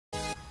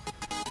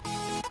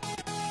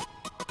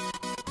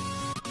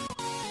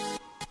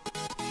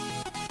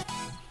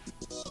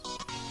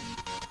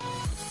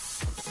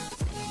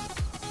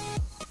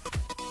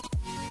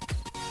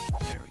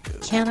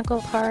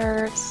mechanical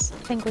parts. I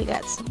think we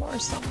got some more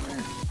somewhere.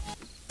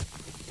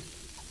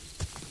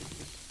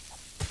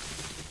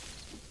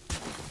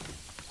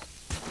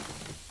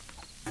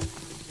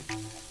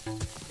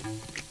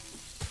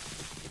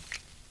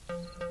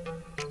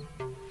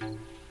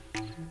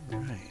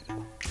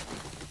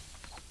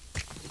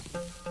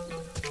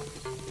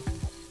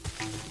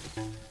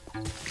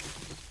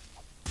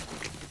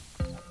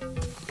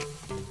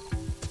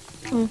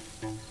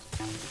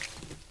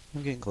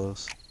 I'm getting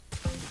close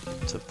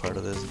to part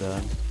of this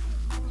done.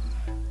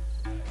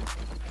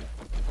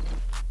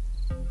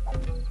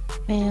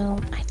 Well,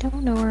 I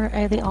don't know where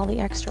all the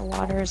extra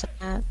waters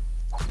at.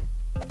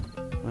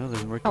 Well,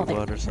 there's murky Oh,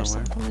 water there's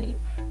somewhere. some. Did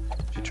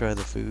you try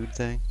the food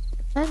thing?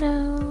 I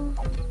know.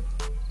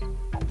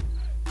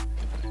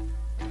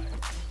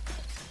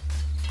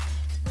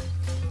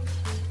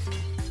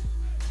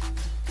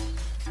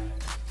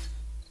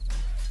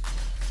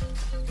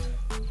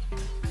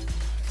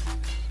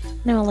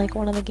 No, like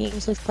one of the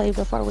games we've played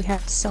before, we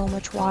had so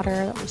much water.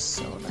 That was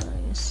so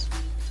nice.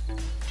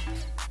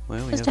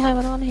 Well, we Just to have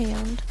it on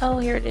hand. Oh,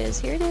 here it is.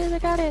 Here it is. I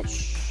got it.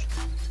 Shh.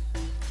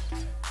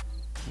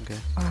 Okay.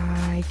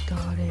 I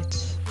got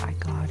it. I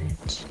got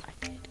it.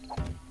 I did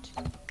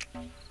get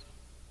it.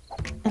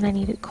 And I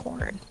needed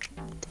corn.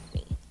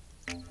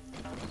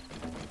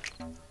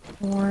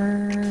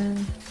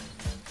 Corn.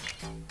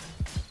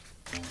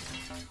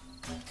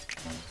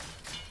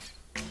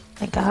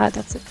 My God,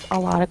 that's a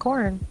lot of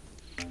corn.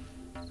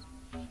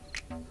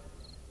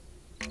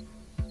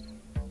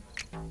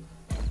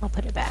 I'll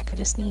put it back. I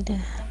just need to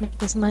make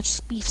as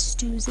much beef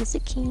stews as I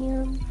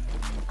can.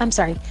 I'm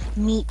sorry,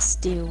 meat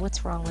stew.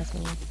 What's wrong with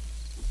me?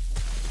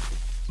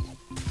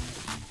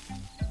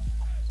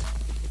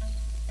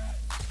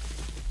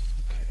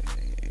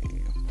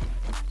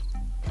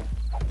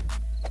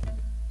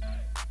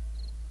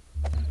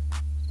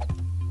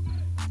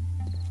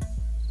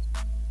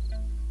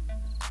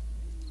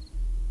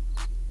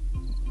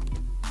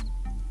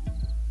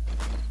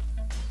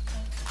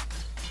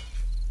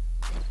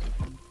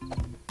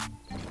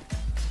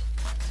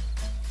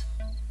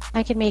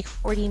 I can make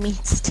 40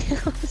 meat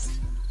stews.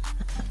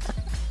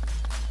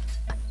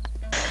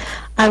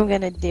 I'm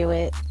gonna do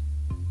it.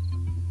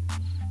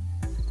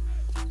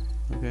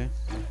 Okay.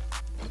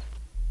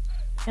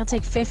 It'll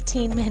take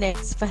 15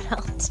 minutes, but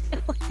I'll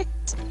do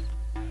it.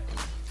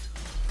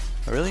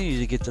 I really need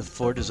to get the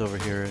forges over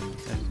here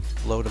and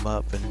load them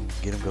up and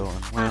get them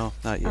going. Well,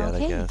 not yet,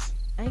 okay. I guess.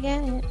 I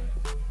get it.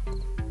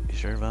 You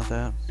sure about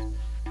that?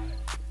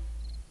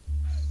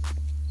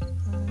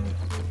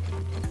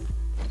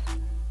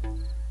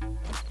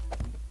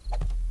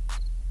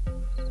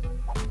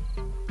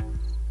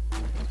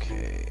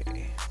 Okay.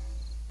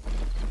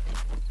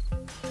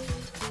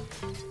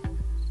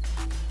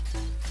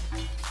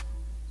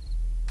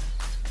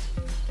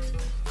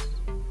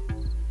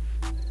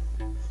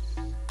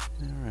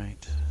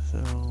 Alright, so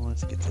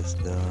let's get this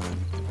done.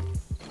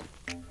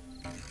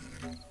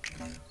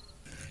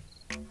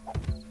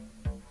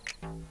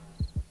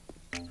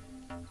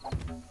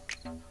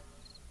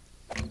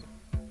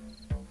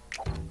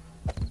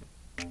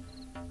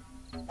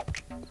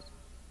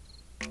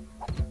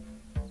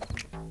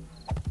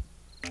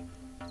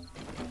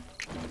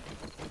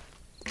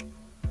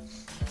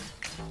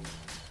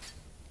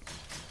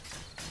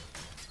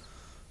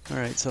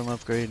 Alright, so I'm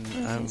upgrading.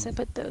 Okay, I'm so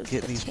put those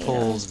getting these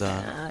poles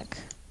done. back.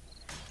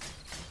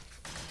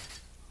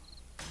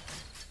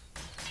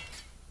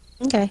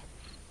 Okay.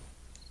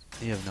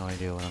 You have no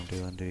idea what I'm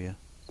doing, do you?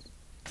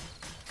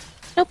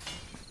 Nope.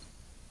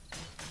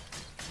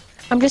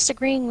 I'm just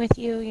agreeing with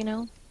you, you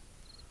know.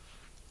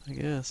 I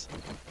guess.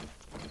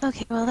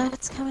 Okay, well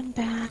that's coming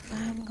back.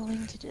 I'm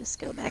going to just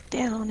go back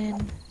down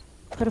and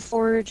put a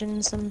forge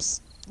and some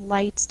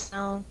lights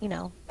down, you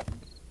know.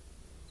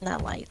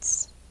 Not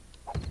lights.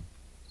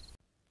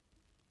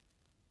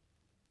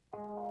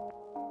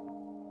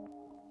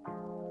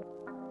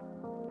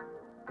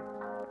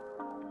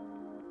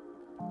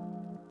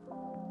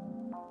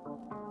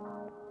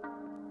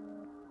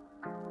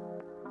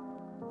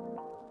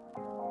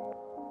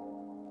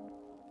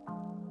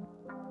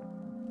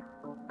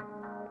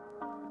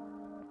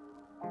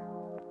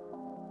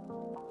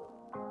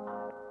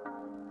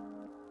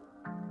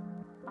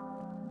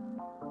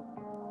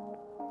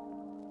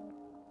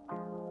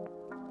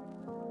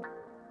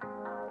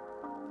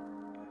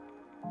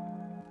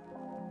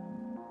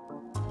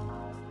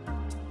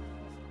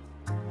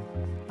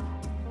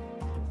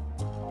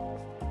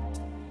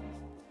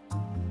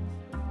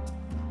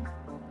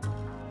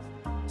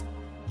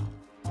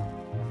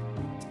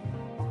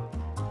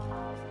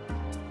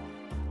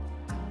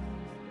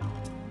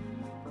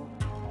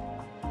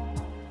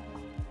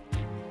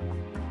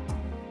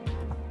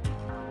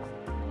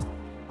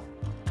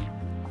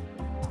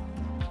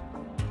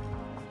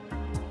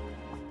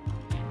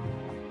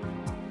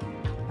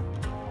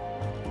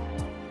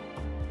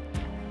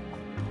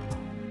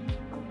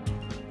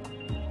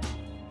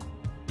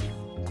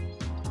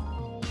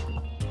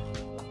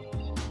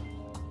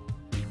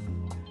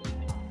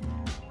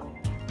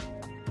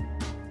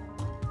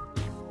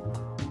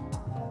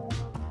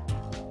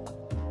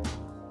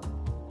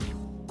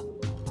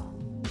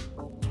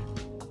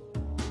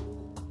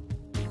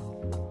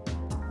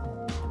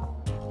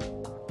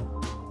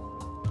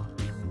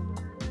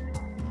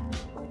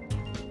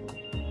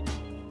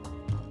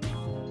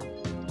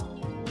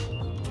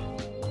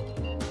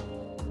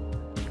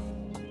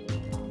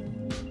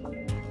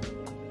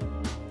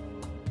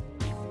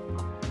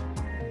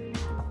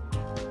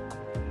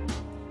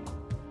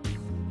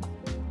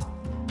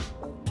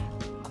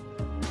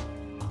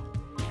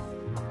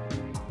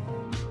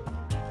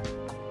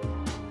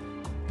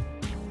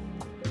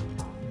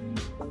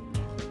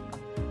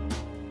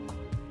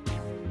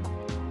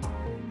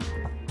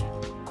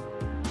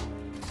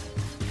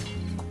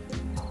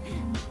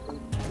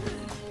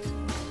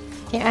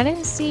 Okay, I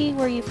didn't see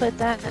where you put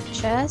that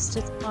chest.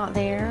 It's not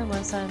there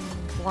unless I'm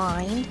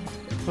blind.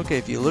 Okay,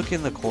 if you look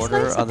in the It's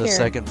corner nice on up the here.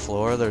 second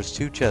floor, there's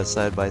two chests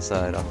side by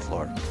side on the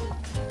floor.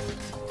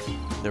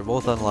 They're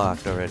both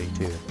unlocked already,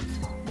 too.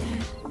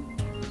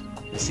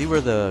 You see where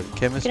the Get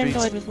chemistry...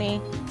 annoyed with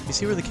me. You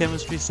see where the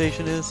chemistry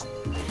station is?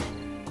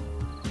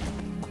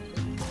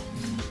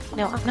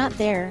 No, I'm not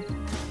there.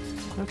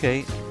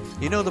 Okay.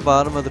 You know the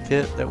bottom of the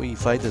pit that we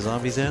fight the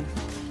zombies in?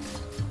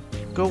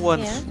 Go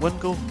Yeah.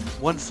 go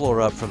one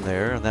floor up from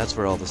there, and that's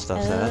where all the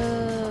stuff's at.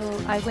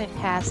 Oh, I went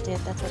past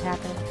it. That's what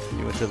happened.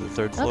 You went to the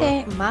third floor?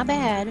 Okay, my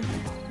bad.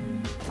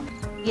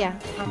 Yeah,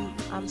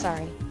 I'm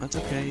sorry. That's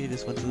okay, you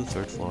just went to the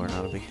third floor,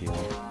 not a big deal.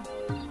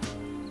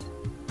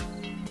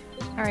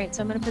 Alright,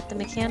 so I'm gonna put the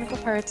mechanical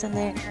parts in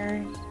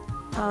there.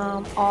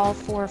 All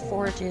 4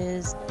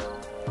 forges.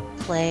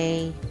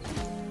 Clay.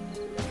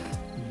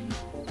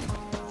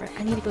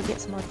 I need to go get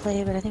some more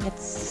clay, but I think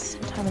it's...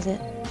 What time is it?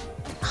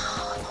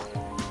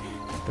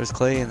 There's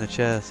clay in the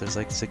chest, there's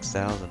like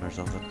 6,000 or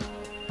something.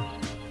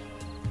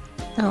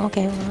 Oh,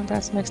 okay, well I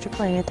brought some extra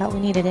clay. I thought we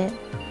needed it.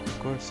 Of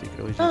course, you could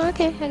always Oh, use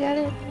okay, I got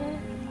it.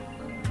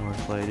 more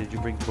clay. Did you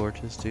bring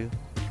torches too?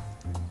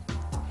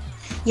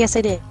 Yes,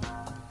 I did.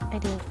 I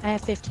did. I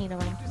have 15 of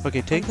them.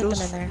 Okay, Put them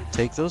in there.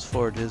 take those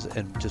forges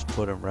and just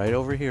put them right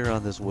over here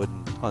on this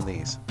wooden, on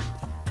these.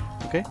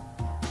 Okay?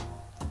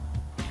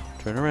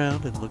 Turn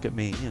around and look at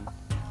me and...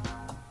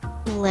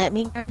 Let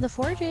me grab the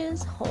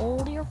forges.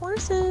 Hold your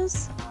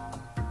horses.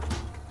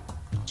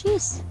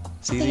 Jeez.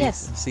 See Okay, these?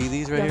 yes. See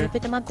these You right want me here? to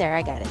put them up there?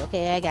 I got it.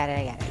 Okay, I got it.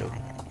 I got it. Yep. I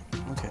got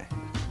it. Okay.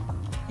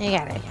 I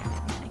got it. I got it.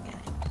 I got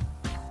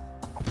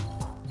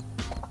it.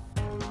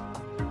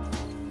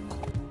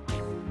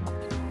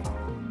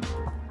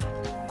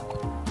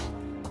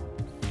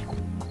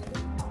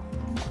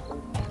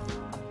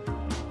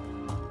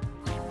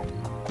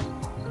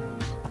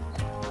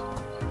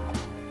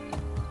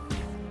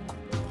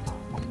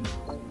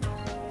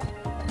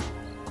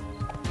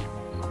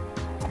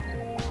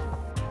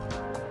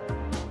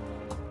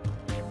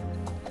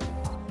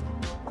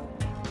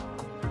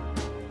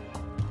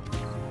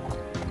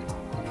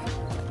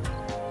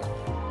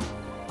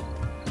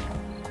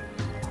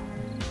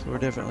 So we're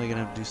definitely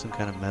gonna have to do some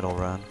kind of metal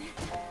run.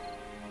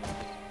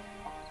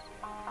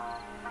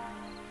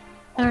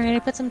 Alright, I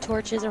put some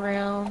torches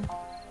around.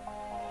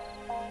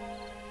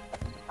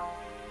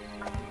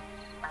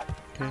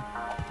 Okay.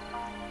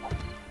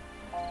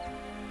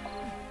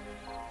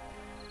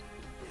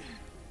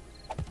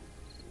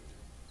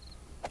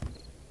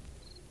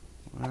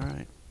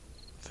 Alright.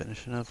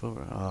 Finishing up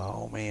over...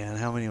 Oh man,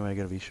 how many am I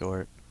gonna be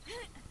short?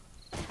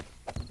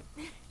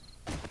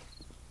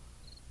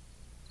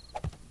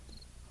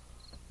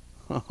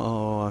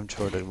 Oh, I'm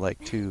short of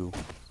like 2.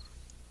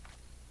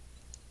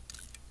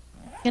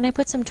 Can I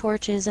put some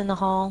torches in the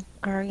hall?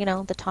 Or, you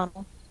know, the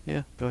tunnel?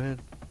 Yeah, go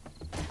ahead.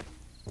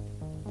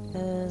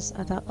 Because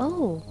I thought,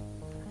 oh,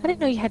 I didn't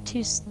know you had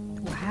 2...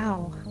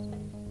 Wow.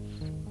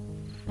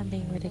 I'm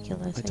being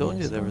ridiculous. I told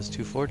you guess. there was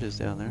 2 forges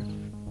down there.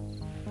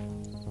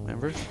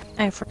 Remember?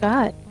 I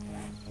forgot.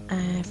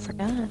 I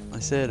forgot. I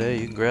said, hey,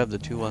 you can grab the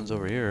 2 ones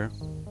over here.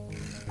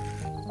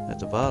 At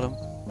the bottom.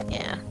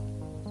 Yeah.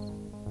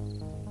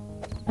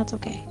 That's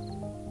okay.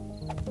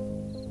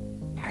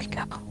 There we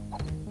go.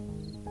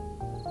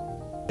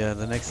 Yeah,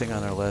 the next thing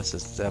on our list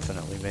is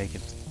definitely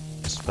making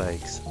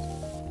spikes.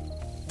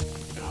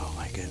 Oh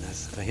my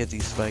goodness. If I hit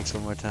these spikes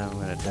one more time, I'm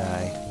gonna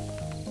die.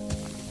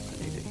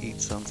 I need to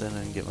eat something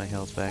and get my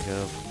health back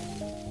up.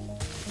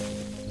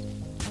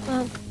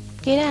 Well,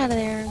 get out of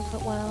there.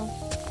 But, well,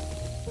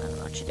 I don't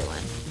know what you're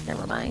doing.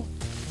 Never mind.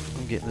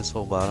 I'm getting this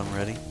whole bottom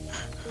ready.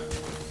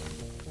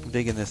 I'm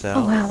digging this out.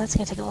 Oh, wow, that's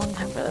going to take a long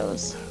time for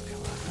those. Oh,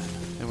 come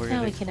on. And we're Now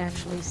gonna we can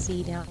actually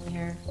see down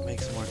here.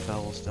 make some more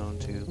cobblestone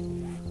too.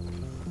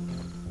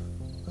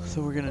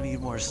 So we're gonna need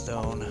more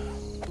stone.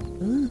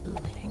 Ooh,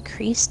 it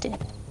increased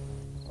it.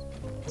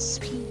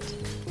 Sweet.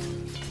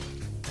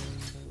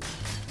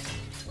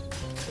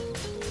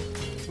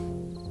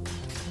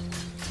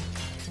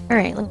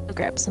 Alright, let me go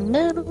grab some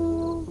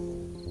metal.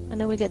 I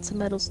know we got some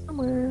metal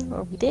somewhere,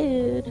 or we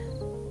did.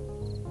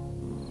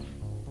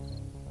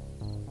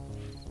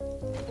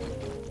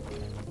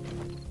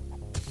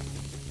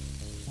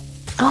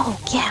 Oh,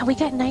 yeah, we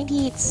got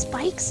 98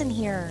 spikes in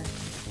here.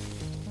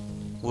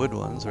 Wood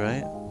ones,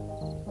 right?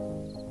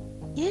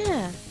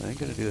 Yeah. That ain't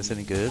gonna do us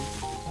any good.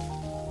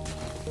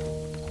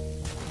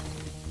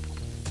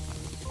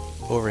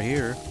 Over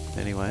here,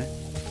 anyway.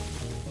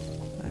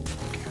 Oh,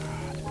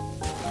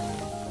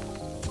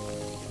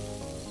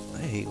 God.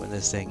 I hate when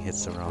this thing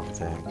hits the wrong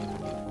thing.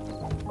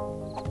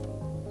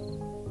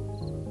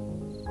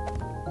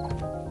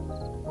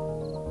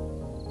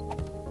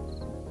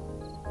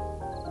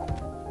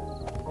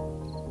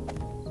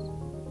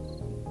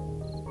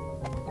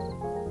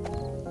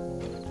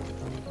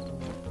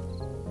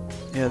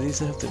 Yeah, these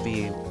have to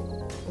be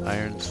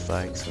iron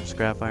spikes or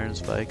scrap iron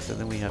spikes, and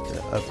then we have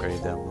to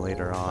upgrade them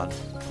later on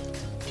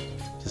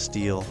to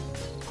steel.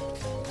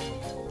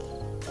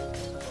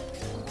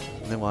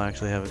 And then we'll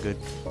actually have a good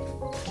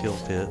kill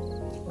pit.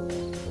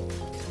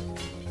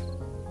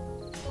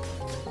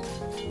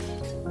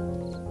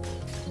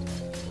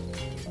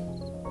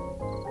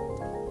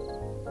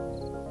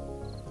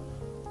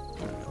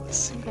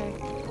 Let's see. Okay.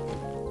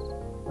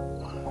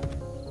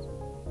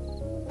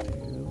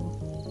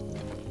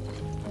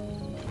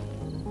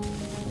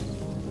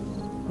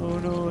 1, 2. Oh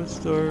no, it's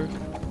dark.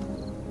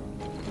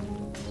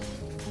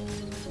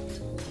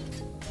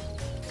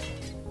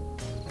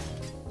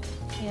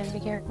 Yeah, be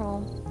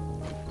careful.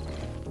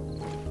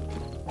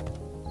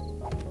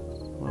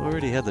 Well, we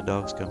already had the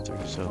dogs come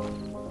through, so.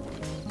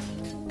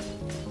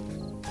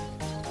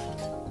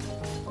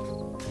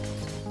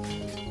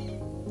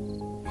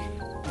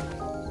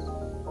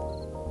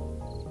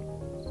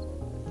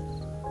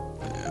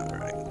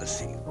 Alright, let's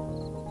see.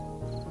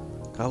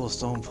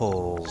 Cobblestone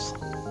poles. I'm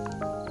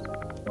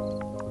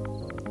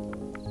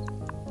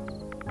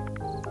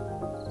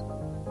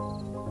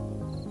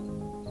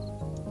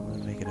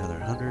gonna make another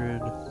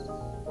 100.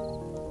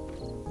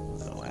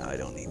 Oh wow, I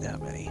don't need that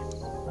many.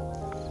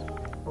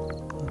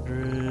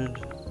 100.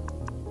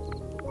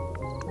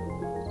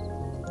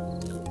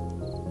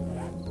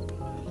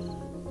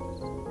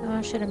 Oh,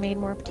 I should have made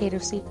more potato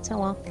seeds. Oh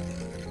well.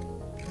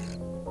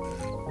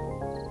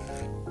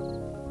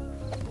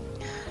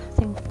 I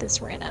think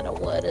this ran out of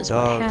wood is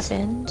what Dogs.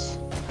 happened.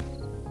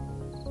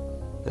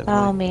 Definitely.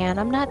 Oh man,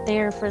 I'm not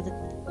there for the...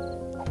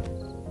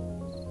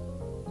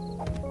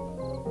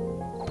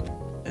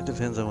 It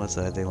depends on what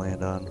side they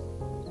land on.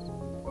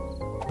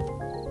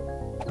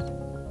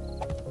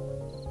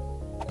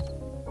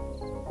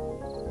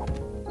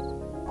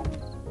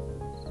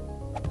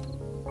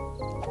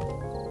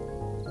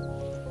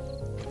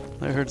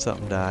 I heard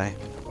something die.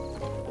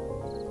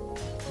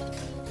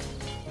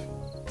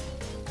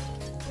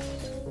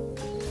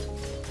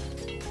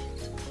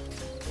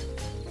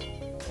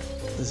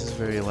 This is a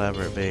very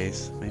elaborate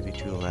base. Maybe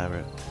too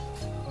elaborate.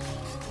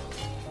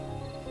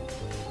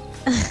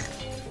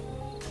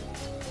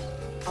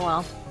 Oh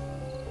well.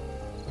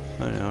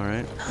 I know,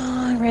 right?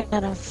 Oh, I ran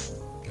out of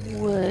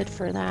wood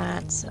for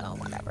that, so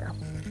whatever.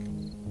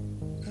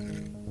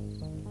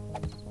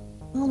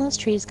 Well, those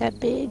trees got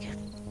big.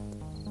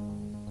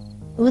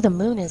 Ooh, the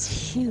moon is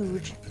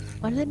huge.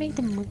 Why do they make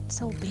the moon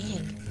so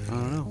big? I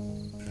don't know.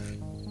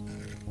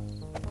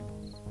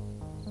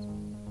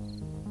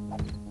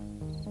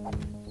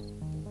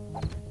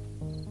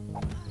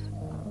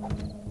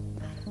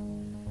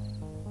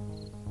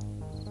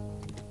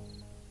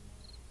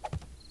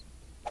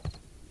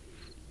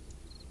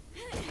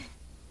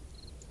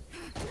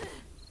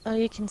 Oh,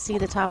 you can see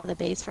the top of the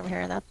base from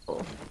here. That's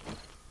cool.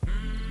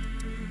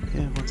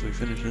 Yeah, once we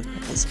finish it.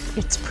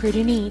 It's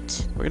pretty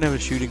neat. We're gonna have a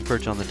shooting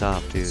perch on the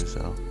top too,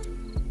 so.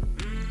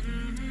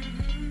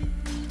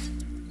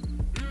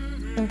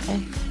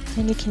 Okay.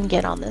 And you can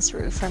get on this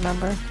roof,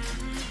 remember?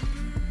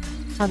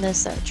 On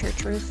this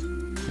church roof.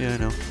 Yeah, I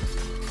know.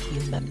 You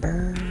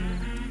remember?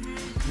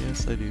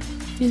 Yes, I do.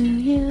 Do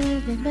you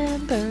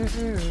remember?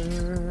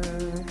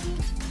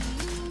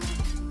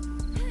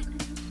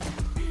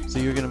 So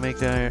you're gonna make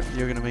that?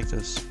 You're gonna make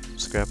those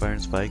scrap iron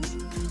spikes?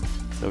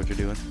 Is that what you're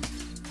doing?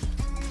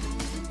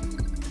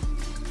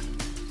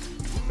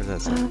 Or is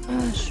that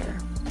something, Sure.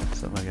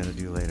 something I gotta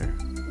do later?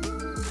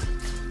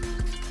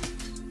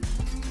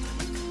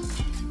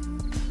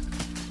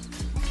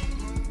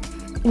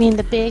 You mean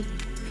the big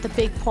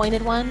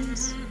pointed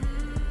ones?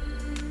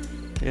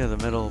 Yeah, the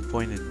metal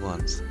pointed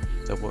ones.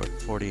 The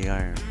 40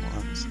 iron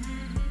ones.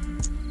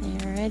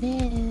 There it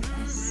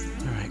is.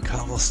 Alright,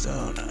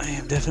 cobblestone. I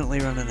am definitely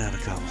running out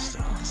of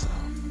cobblestone, so.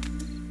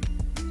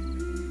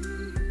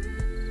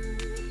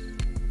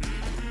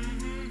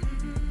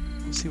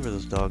 Let's see where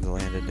those dogs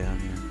landed down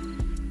here.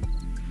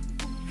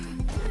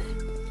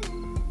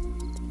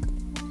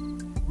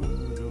 I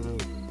don't know.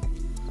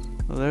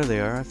 Oh, there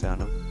they are. I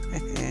found them.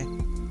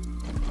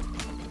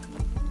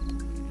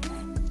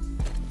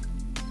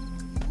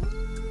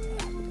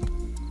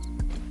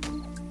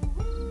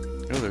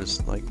 Oh,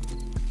 there's like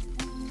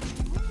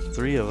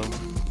 3 of them.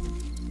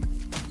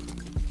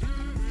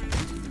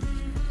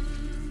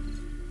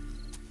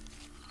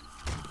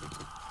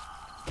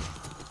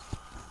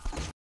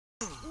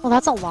 Well,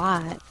 that's a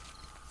lot.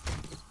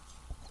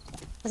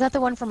 Is that the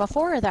one from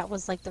before, or that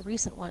was like the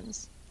recent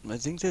ones? I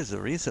think there's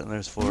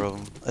there's 4 of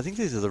them. I think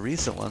these are the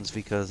recent ones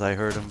because I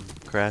heard them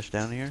crash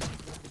down here.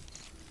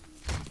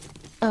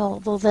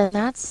 Oh, well then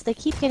they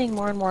keep getting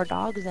more and more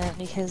dogs in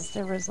because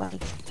there was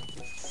like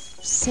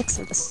 6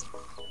 of this.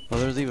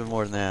 Well, there's even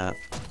more than that.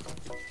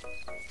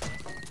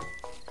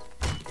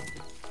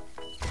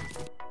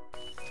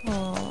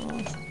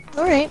 Oh.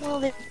 Alright, well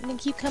they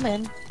keep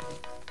coming.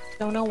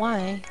 Don't know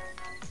why.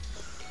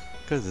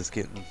 Because it's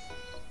getting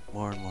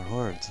more and more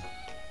hordes.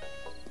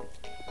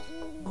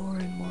 More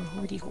and more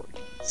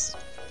hordes.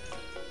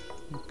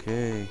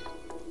 Okay.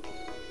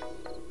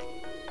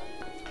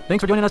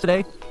 Thanks for joining us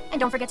today. And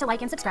don't forget to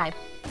like and subscribe.